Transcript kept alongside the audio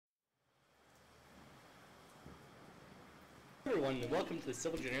everyone, and welcome to the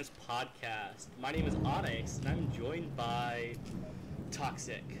Degenerates podcast. My name is Onyx, and I'm joined by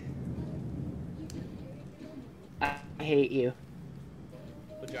Toxic. I hate you.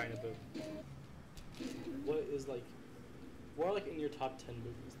 Vagina boob. What is what are in your top 10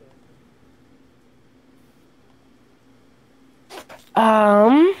 movies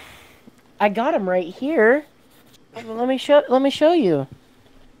though? I got him right here. Let me show you.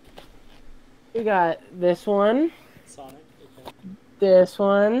 We got this one. Sonic. Okay. This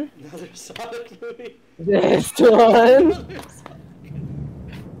one. Another Sonic movie. This one. Another Sonic.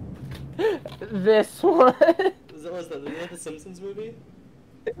 This one. Was that the Simpsons movie?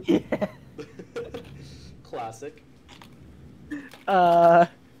 Yeah. Classic.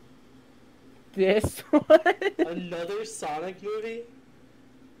 This one. Another Sonic movie?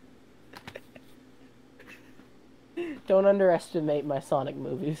 Don't underestimate my Sonic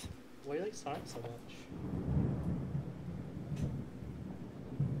movies. Why do you like Sonic so much?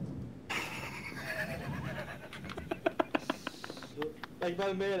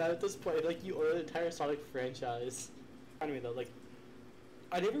 My man, at this point, you own the entire Sonic franchise. Anyway, though,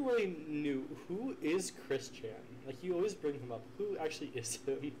 I never really knew who is Chris Chan. You always bring him up. Who actually is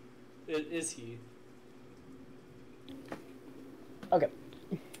him? Is he? Okay.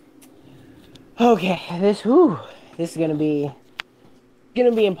 This is gonna be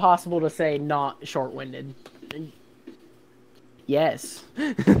impossible to say not short-winded. Yes.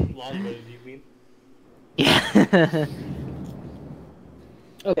 Long-winded, you mean? Yeah.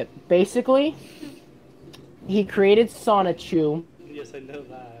 Okay, basically, he created Sonichu. Yes, I know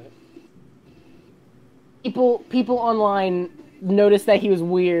that. People online noticed that he was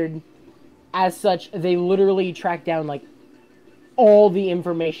weird. As such, they literally tracked down all the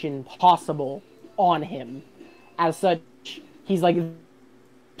information possible on him. As such, he's the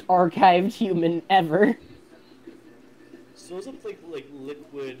archived human ever. So what's up with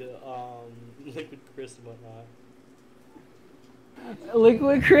Liquid Chris and whatnot?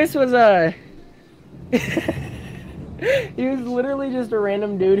 Liquid Chris was he was literally just a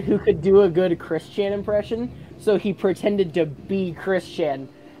random dude who could do a good Chris Chan impression, so he pretended to be Chris Chan,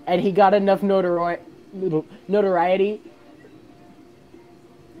 and he got enough notoriety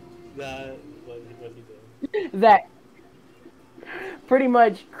That what he did. that pretty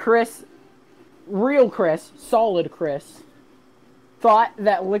much real Chris, solid Chris, thought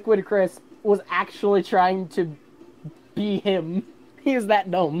that Liquid Chris was actually trying to be him. He was that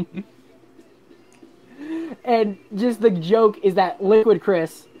dumb. And just the joke is that Liquid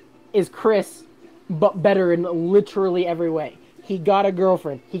Chris is Chris, but better in literally every way. He got a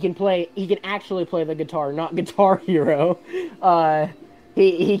girlfriend. He can actually play the guitar, not Guitar Hero.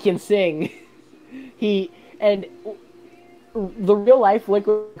 He can sing. And the real life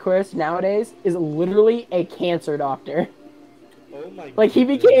Liquid Chris nowadays is literally a cancer doctor. Oh my he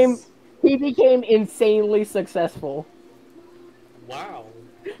became insanely successful. Wow.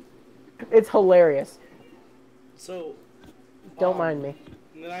 It's hilarious. So Don't mind me.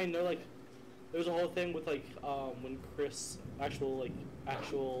 And then I know there was a whole thing with when Chris actual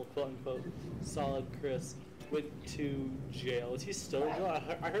quote unquote solid Chris went to jail. Is he still in jail?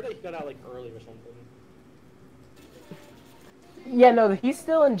 I heard that he got out early or something. Yeah, no, he's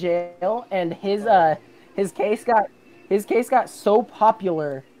still in jail, and his case got so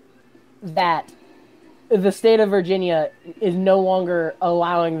popular that the state of Virginia is no longer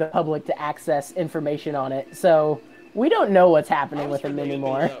allowing the public to access information on it. So we don't know what's happening with him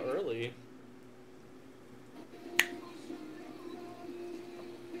anymore. Early.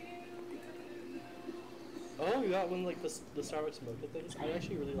 Oh, you got one the Starbucks mocha things. I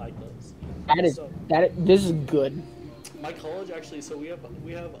actually really like those. This is good. My college actually, so we have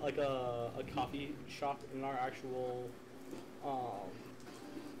a coffee shop in our actual on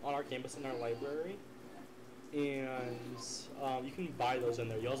our campus in our library, and you can buy those in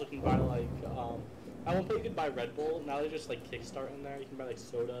there. You also can buy at one point you could buy Red Bull. Now they just Kickstart in there. You can buy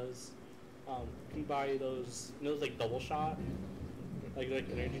sodas. You can buy those those double shot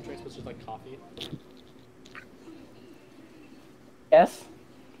energy drinks, but it's just coffee. Yes.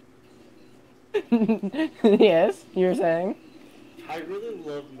 Yes, you were saying. I really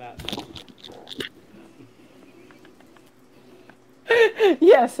love Matt.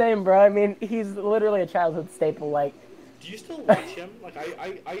 Yeah, same, bro. I mean, he's literally a childhood staple. Do you still watch him?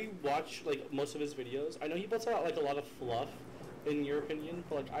 I watch most of his videos. I know he puts out a lot of fluff, in your opinion,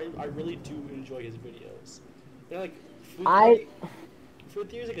 but I really do enjoy his videos. Food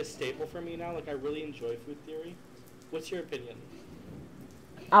theory is a staple for me now. I really enjoy food theory. What's your opinion?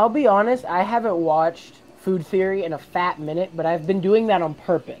 I'll be honest, I haven't watched Food Theory in a fat minute, but I've been doing that on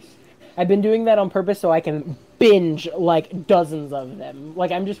purpose. I've been doing that on purpose so I can binge like dozens of them.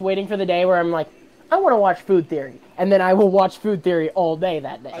 Like I'm just waiting for the day where I'm like, I want to watch Food Theory, and then I will watch Food Theory all day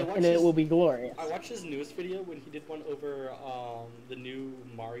that day, and it will be glorious. I watched his newest video when he did one over the new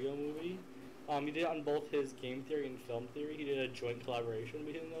Mario movie. He did it on both his game theory and film theory. He did a joint collaboration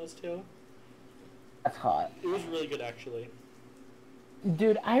between those two. That's hot. It was really good, actually.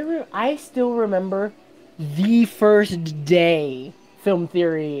 Dude, I still remember the first day film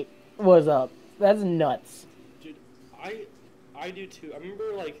theory was up. That's nuts. Dude, I do too. I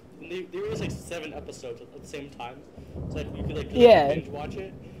remember like they released like 7 episodes at the same time, so like you could binge watch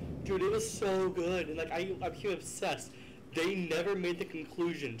it. Dude, it was so good, and like I became obsessed. They never made the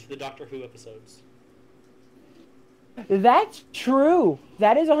conclusion to the Doctor Who episodes. That's true.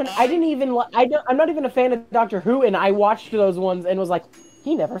 That is on. I didn't even. I'm not even a fan of Doctor Who, and I watched those ones and was like,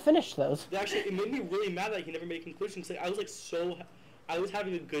 he never finished those. Actually, it made me really mad that he never made a conclusion. Cause, like, I was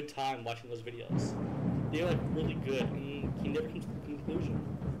having a good time watching those videos. They were like really good, and he never comes to the conclusion.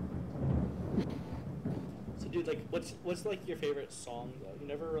 So, dude, like, what's like your favorite song? Though? You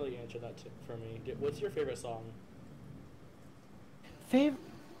never really answered that for me. What's your favorite song?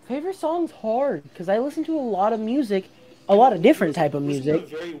 Favorite song's hard because I listen to a lot of music, a lot of different type of music. A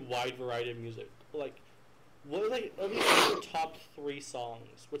very wide variety of music. Like, what are like at least your top 3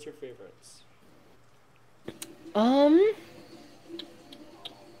 songs? What's your favorites?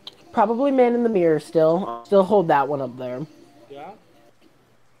 Probably Man in the Mirror still. I'll still hold that one up there. Yeah?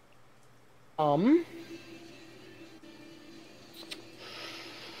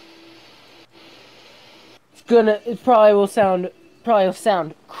 It probably will sound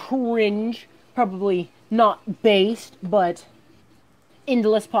cringe, probably not based, but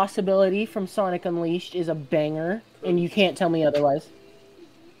Endless Possibility from Sonic Unleashed is a banger, and you can't tell me otherwise.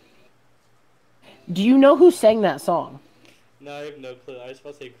 Do you know who sang that song? No, I have no clue. I was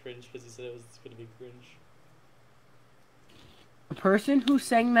supposed to say cringe because he said it was going to be cringe. The person who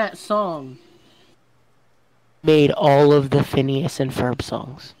sang that song made all of the Phineas and Ferb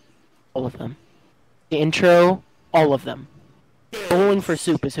songs. All of them. The intro, all of them. Bowling for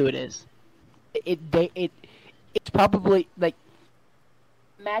Soup is who it is. It's probably like,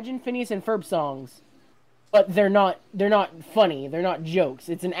 imagine Phineas and Ferb songs, but they're not funny. They're not jokes.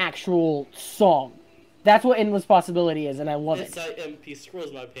 It's an actual song. That's what Endless Possibility is, and I love it. SMP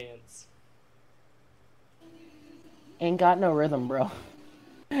scrolls my pants. Ain't got no rhythm, bro.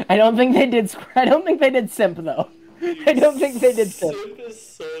 I don't think they did Simp though. I don't think they did Simp. Simp is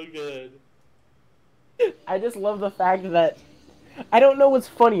so good. I just love the fact that I don't know what's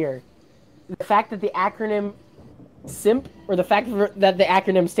funnier. The fact that the acronym SIMP or the fact that the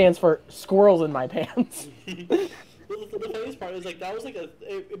acronym stands for Squirrels in My Pants. The funniest part is like that was like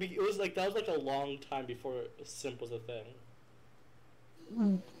a long time before simp was a thing.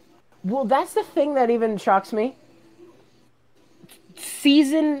 Well, that's the thing that even shocks me.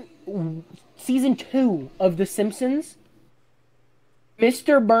 Season 2 of The Simpsons,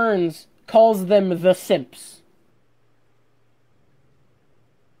 Mr. Burns calls them the Simps.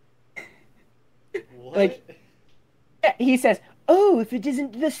 What? Like, he says, "Oh, if it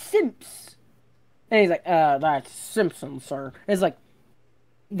isn't the Simps." And he's like, that's Simpsons, sir. It's like,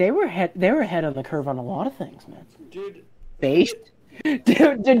 they were ahead of the curve on a lot of things, man. Dude. Based?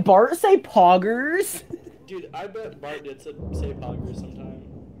 Did Bart say poggers? Dude, I bet Bart did say poggers sometime.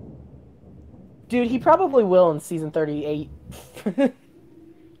 Dude, he probably will in season 38.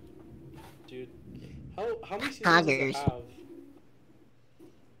 Dude, how many seasons does it have?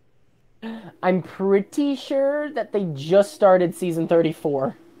 I'm pretty sure that they just started season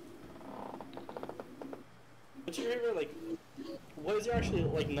 34. What's your favorite, like, what is your actually,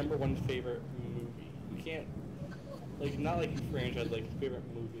 like, number 1 favorite movie? You can't, like, not like franchise, like, favorite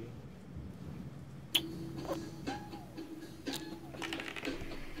movie.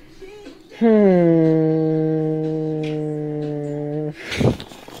 It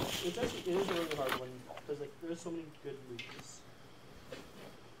is a really hard one, because, like, there's so many good movies.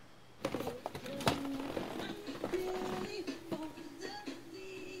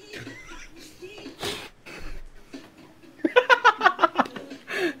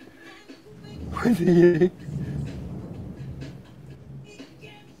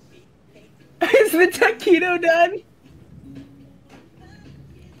 Is the taquito done?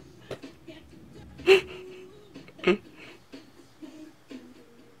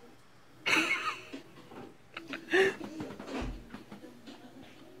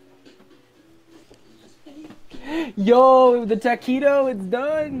 Yo, the taquito, it's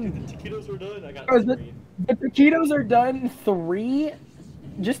done. The taquitos are done. I got The taquitos are done. 3?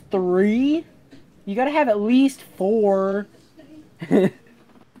 Just 3? You gotta have at least 4.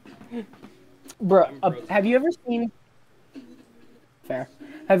 Bro, I'm broke. have you ever seen... Fair.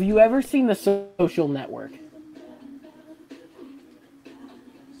 Have you ever seen The Social Network?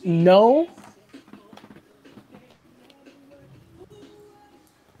 No?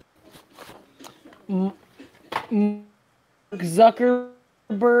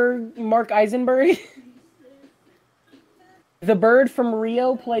 Mark Eisenberg? The bird from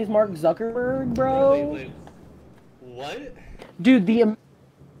Rio plays Mark Zuckerberg, bro. Wait. What? Dude,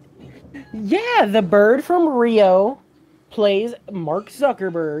 Yeah, the bird from Rio plays Mark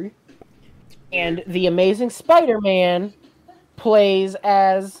Zuckerberg, and the Amazing Spider-Man plays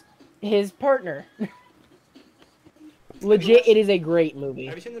as his partner. Legit, it is a great movie.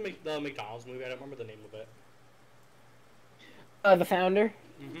 Have you seen the McDonald's movie? I don't remember the name of it. The Founder?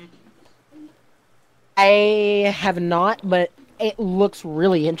 Mm-hmm. I have not, but it looks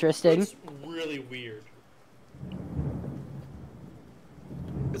really interesting. It's really weird.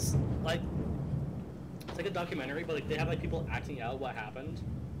 It's like a documentary, but like they have like people acting out what happened.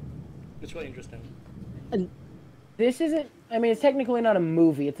 It's really interesting. And this isn't... I mean, it's technically not a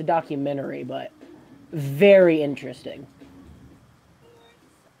movie, it's a documentary, but very interesting.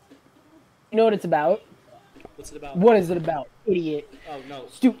 You know what it's about? What's it about? What is it about, idiot? Oh no.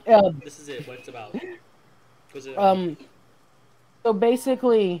 This is it. What it's about. What's it about? So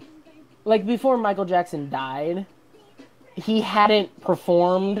basically, like before Michael Jackson died, he hadn't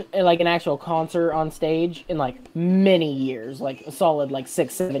performed like an actual concert on stage in like many years, like a solid like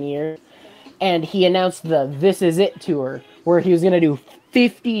 6-7 years. And he announced the This Is It tour, where he was gonna do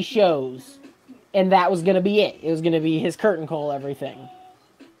 50 shows, and that was gonna be it. It was gonna be his curtain call, everything.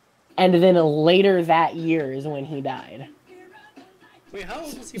 And then later that year is when he died. Wait, how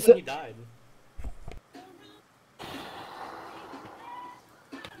old was he when he died?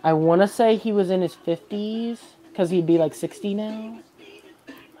 I want to say he was in his 50s, because he'd be like 60 now.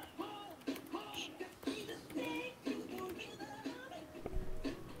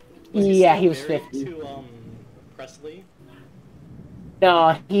 Yeah, he was 50. To Presley?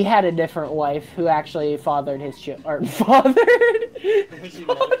 No, he had a different wife who actually fathered his children.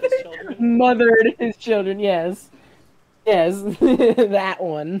 Mothered his children, yes. Yes, that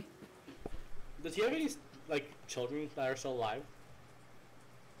one. Does he have any, like, children that are still alive?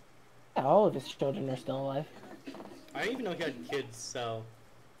 Yeah, all of his children are still alive. I didn't even know he had kids, so...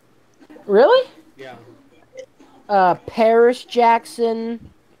 Really? Yeah. Paris Jackson,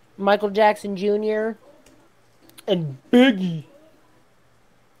 Michael Jackson Jr., and Biggie.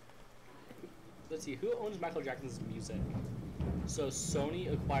 Let's see, who owns Michael Jackson's music? So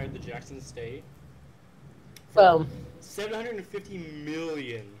Sony acquired the Jackson estate for $750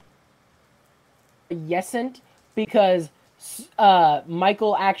 million. Yesn't, because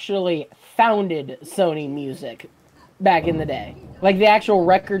Michael actually founded Sony Music back in the day. Like the actual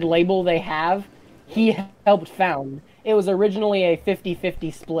record label they have, he helped found. It was originally a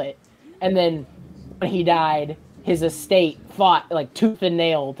 50-50 split, and then when he died, his estate fought like tooth and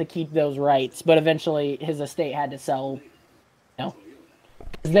nail to keep those rights, but eventually his estate had to sell. You know,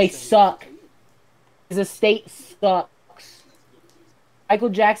 they suck. His estate sucks. Michael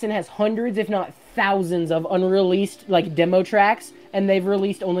Jackson has hundreds, if not thousands, of unreleased like demo tracks, and they've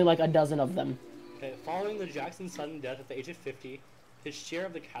released only like a dozen of them. Okay, following the Jackson sudden death at the age of 50, his share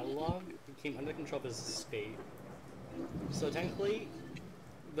of the catalog became under control of his estate. So technically,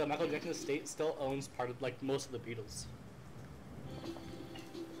 the Michael Jackson estate still owns part of, like, most of the Beatles.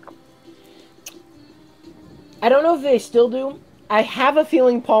 I don't know if they still do. I have a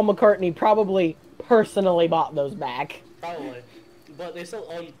feeling Paul McCartney probably personally bought those back. Probably. But they still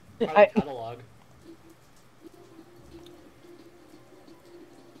own part of the catalog.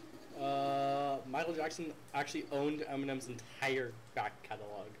 Michael Jackson actually owned Eminem's entire back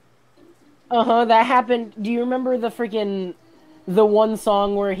catalog. Uh-huh, that happened. Do you remember the one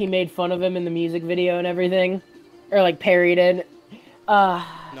song where he made fun of him in the music video and everything? Or like parodied it? No,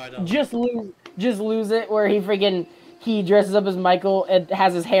 I don't. Just Lose It, where he dresses up as Michael and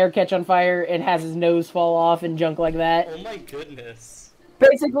has his hair catch on fire and has his nose fall off and junk like that. Oh my goodness.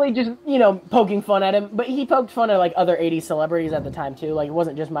 Basically just, poking fun at him. But he poked fun at like other 80s celebrities at the time too. Like it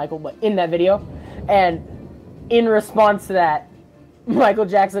wasn't just Michael, but in that video. And in response to that, Michael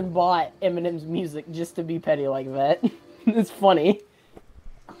Jackson bought Eminem's music just to be petty like that. It's funny.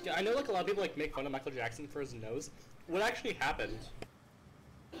 Yeah, I know like a lot of people like make fun of Michael Jackson for his nose. What actually happened?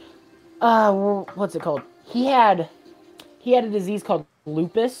 What's it called? He had a disease called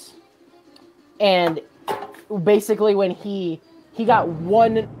lupus, and basically when he got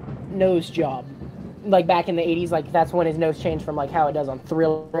one nose job, like back in the 80s, like that's when his nose changed from like how it does on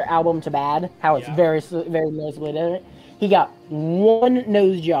Thriller album to Bad, how it's very, very noticeably different. He got one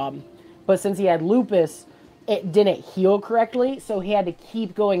nose job, but since he had lupus, it didn't heal correctly, so he had to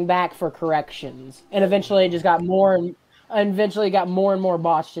keep going back for corrections, and eventually it just got more and more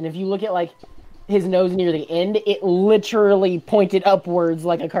botched. And if you look at like his nose near the end, it literally pointed upwards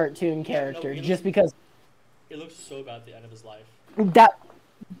like a cartoon character, just because it looks so bad at the end of his life.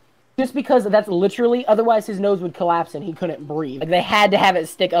 Just because that's literally, otherwise his nose would collapse and he couldn't breathe. Like, they had to have it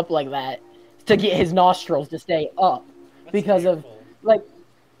stick up like that to get his nostrils to stay up. That's because painful. Of, like,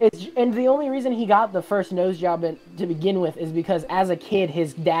 and the only reason he got the first nose job to begin with is because as a kid,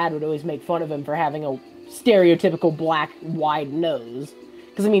 his dad would always make fun of him for having a stereotypical black, wide nose.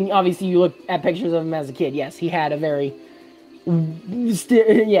 Because, I mean, obviously you look at pictures of him as a kid, yes, he had a very,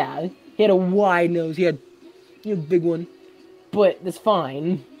 he had a wide nose, he had a big one. But that's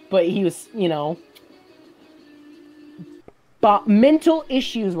fine. But he was, but mental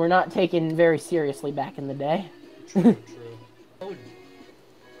issues were not taken very seriously back in the day. True. Oh,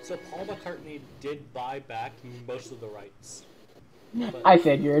 so Paul McCartney did buy back most of the rights. But, I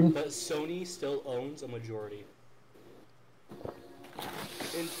figured. But Sony still owns a majority.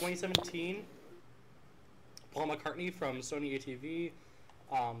 In 2017, Paul McCartney from Sony ATV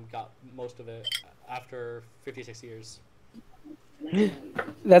got most of it after 56 years.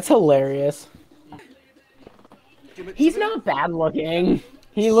 That's hilarious. He's not bad looking.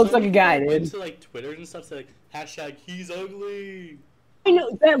 He looks like a guy, dude. Went to like Twitter and stuff, like hashtag he's ugly. I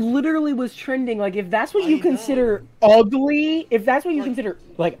know that literally was trending. Like, if that's what you consider ugly, if that's what you consider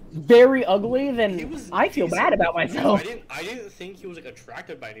like very ugly, then I feel bad about myself. I didn't think he was like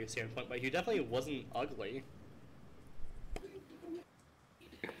attractive by any standpoint, but he definitely wasn't ugly.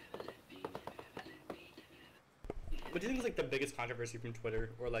 What do you think is like the biggest controversy from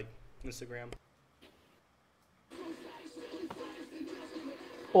Twitter or like Instagram?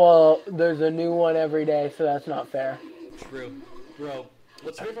 Well, there's a new one every day, so that's not fair. True. Bro,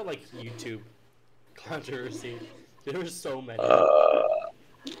 what's your favorite like YouTube controversy? There's so many.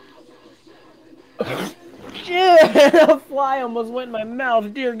 Yeah, a fly almost went in my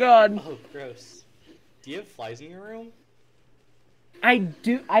mouth, dear God. Oh, gross. Do you have flies in your room? I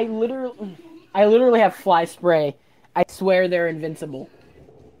do. I literally have fly spray. I swear they're invincible.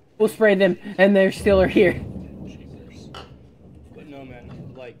 We'll spray them, and they still are here. But no,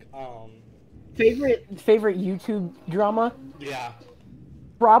 man. Like, Favorite YouTube drama? Yeah.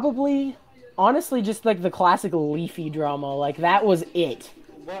 Probably, honestly, just like the classic Leafy drama. Like, that was it.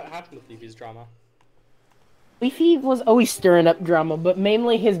 What happened with Leafy's drama? Leafy was always stirring up drama, but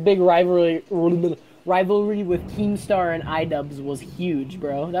mainly his big rivalry with Keemstar and iDubbbz was huge,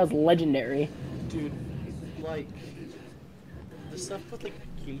 bro. That was legendary. Dude, like, the stuff with, like,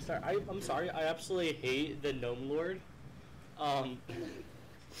 Keemstar, I'm sorry, I absolutely hate the Gnome Lord.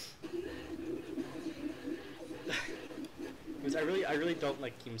 Because I really don't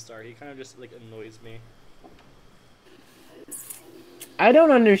like Keemstar. He kind of just, like, annoys me. I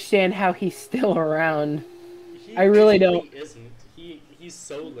don't understand how he's still around. I really don't. He isn't. He's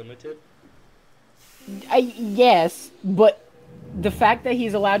so limited. Yes, but the fact that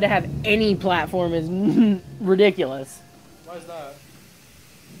he's allowed to have any platform is ridiculous. Why is that?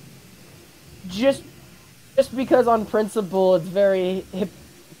 Just because on principle it's very hip.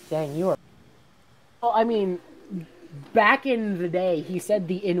 Dang, you are. Well, I mean, back in the day, he said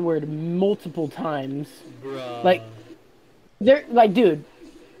the N-word multiple times. Bruh. Dude.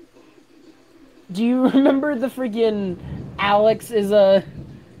 Do you remember the friggin' Alex is a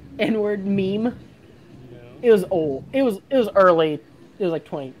N-word meme? No. It was old. It was early. It was like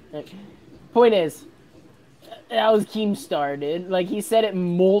 20. Point is, that was Keemstar, dude. Like, he said it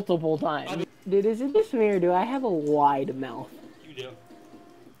multiple times. Dude, is it just me or do I have a wide mouth? You do.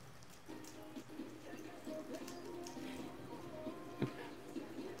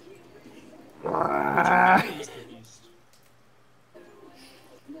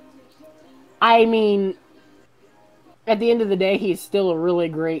 I mean, at the end of the day, he's still a really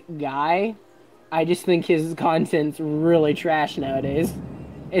great guy. I just think his content's really trash nowadays.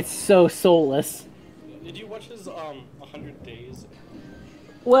 It's so soulless. Did you watch his 100 Days?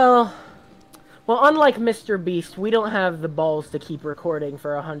 Well, unlike Mr. Beast, we don't have the balls to keep recording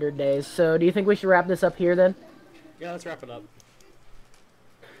for 100 days. So, do you think we should wrap this up here then? Yeah, let's wrap it up.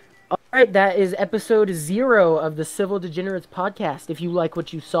 Alright, that is episode 0 of the Civil Degenerates podcast. If you like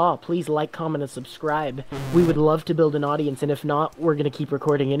what you saw, please like, comment, and subscribe. We would love to build an audience, and if not, we're going to keep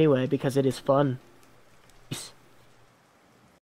recording anyway because it is fun.